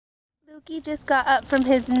Lukey just got up from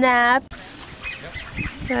his nap.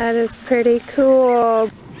 That is pretty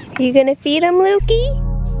cool. You gonna feed him, Lukey?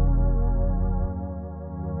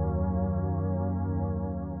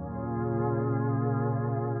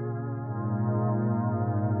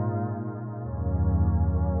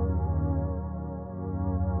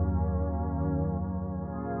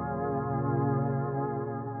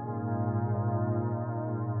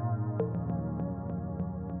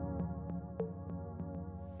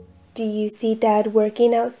 Do you see Dad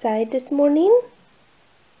working outside this morning?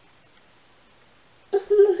 There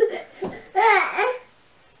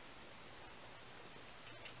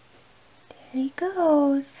he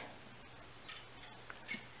goes.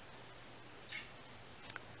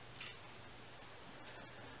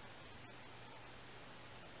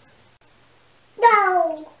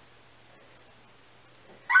 No.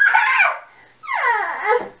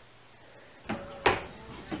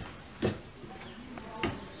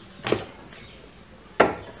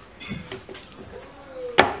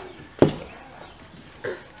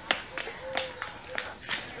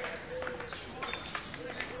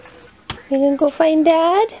 You gonna go find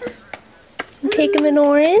Dad? And take him an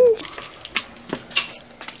orange?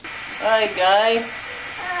 Hi, Guy.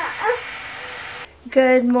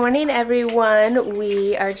 Good morning, everyone.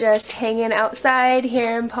 We are just hanging outside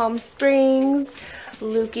here in Palm Springs.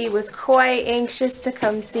 Lukey was quite anxious to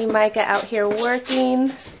come see Micah out here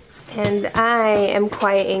working. And I am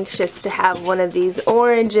quite anxious to have one of these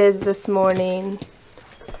oranges this morning.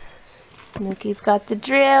 Lukey's got the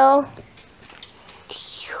drill.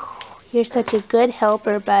 You're such a good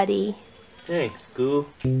helper, buddy. Thanks, Goo.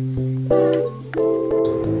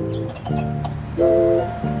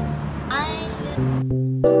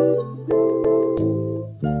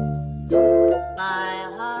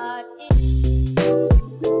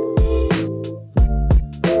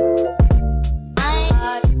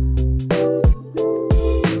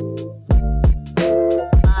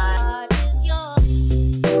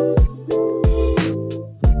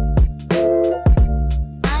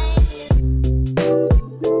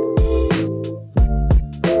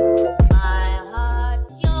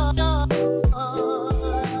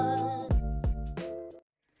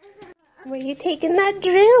 Where you taking that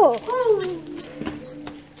drill?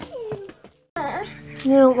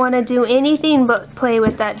 You don't want to do anything but play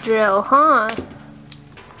with that drill, huh?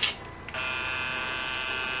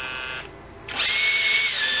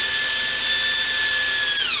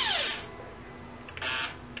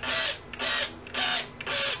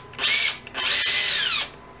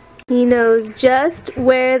 He knows just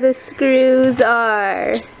where the screws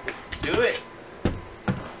are. Do it.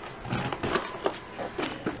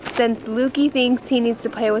 Since Lukey thinks he needs to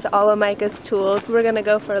play with all of Micah's tools, we're gonna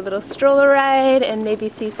go for a little stroller ride and maybe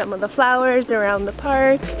see some of the flowers around the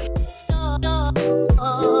park.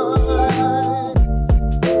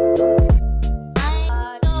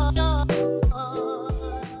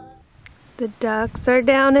 The ducks are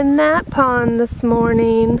down in that pond this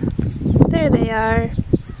morning. There they are.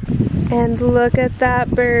 And look at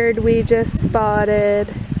that bird we just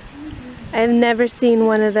spotted. I've never seen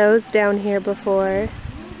one of those down here before.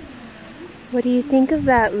 What do you think of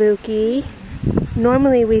that, Lukey?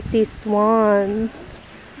 Normally we see swans.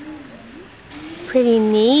 Pretty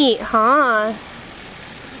neat, huh?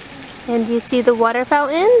 And do you see the water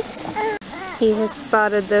fountains? He has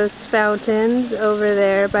spotted those fountains over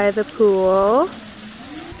there by the pool.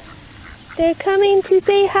 They're coming to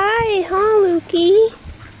say hi, huh, Lukey?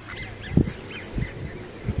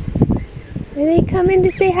 Are they coming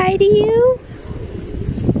to say hi to you?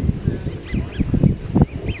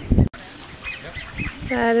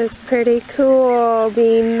 That is pretty cool,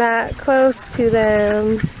 being that close to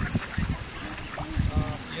them.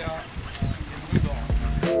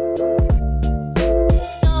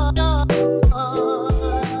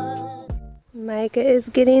 Micah is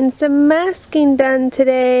getting some masking done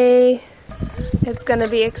today. It's gonna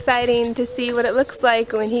be exciting to see what it looks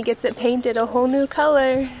like when he gets it painted a whole new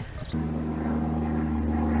color.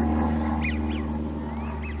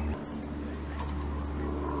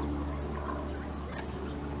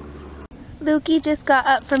 Lukey just got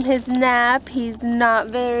up from his nap. He's not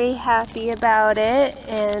very happy about it,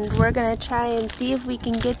 and we're gonna try and see if we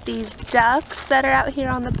can get these ducks that are out here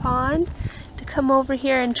on the pond to come over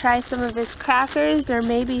here and try some of his crackers or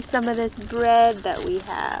maybe some of this bread that we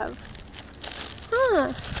have.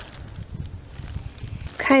 Huh.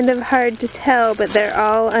 It's kind of hard to tell, but they're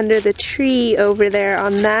all under the tree over there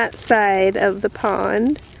on that side of the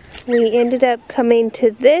pond. We ended up coming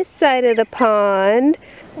to this side of the pond.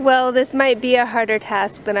 Well, this might be a harder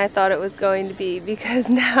task than I thought it was going to be because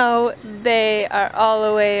now they are all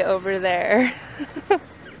the way over there.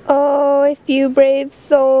 Oh, a few brave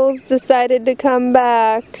souls decided to come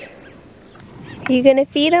back. You gonna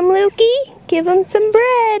feed them, Lukey? Give them some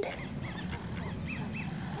bread.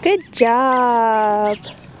 Good job.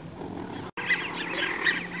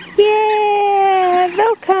 Yeah,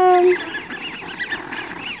 they'll come.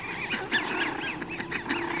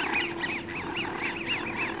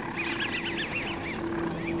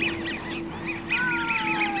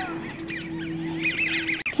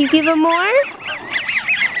 You give them more?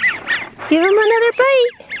 Give them another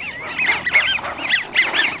bite.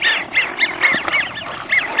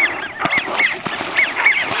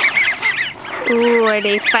 Ooh, are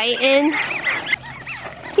they fighting?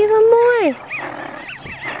 Give them more.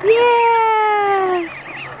 Yeah!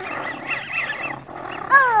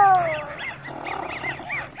 Oh!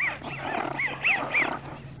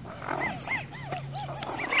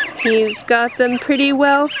 You've got them pretty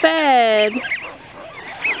well fed.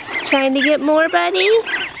 Trying to get more, buddy?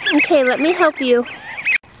 Okay, let me help you.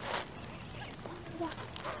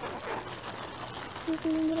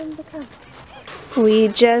 We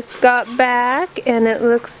just got back and it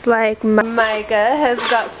looks like Micah has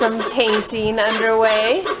got some painting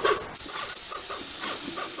underway.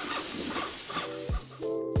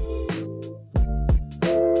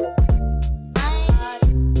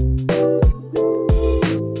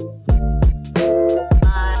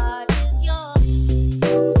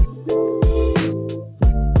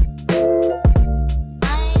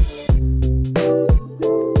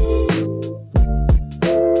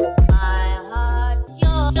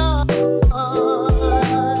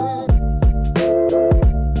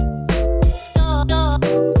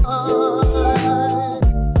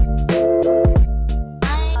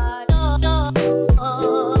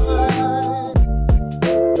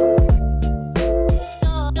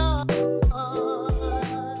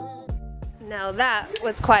 Now that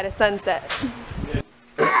was quite a sunset.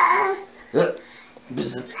 Are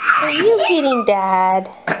you kidding, Dad?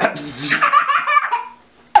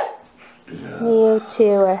 You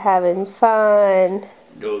two are having fun.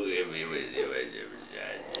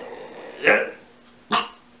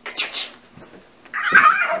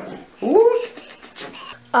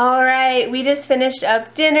 Alright, we just finished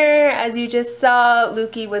up dinner. As you just saw,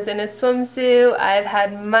 Lukey was in a swimsuit. I've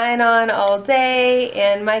had mine on all day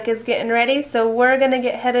and Micah's getting ready, so we're gonna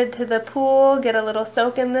get headed to the pool, get a little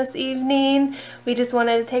soak in this evening. We just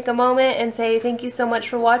wanted to take a moment and say thank you so much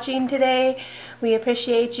for watching today. We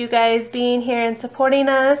appreciate you guys being here and supporting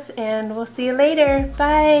us, and we'll see you later.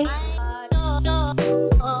 Bye!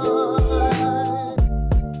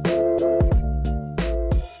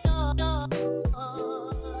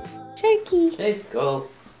 Turkey. Let's go.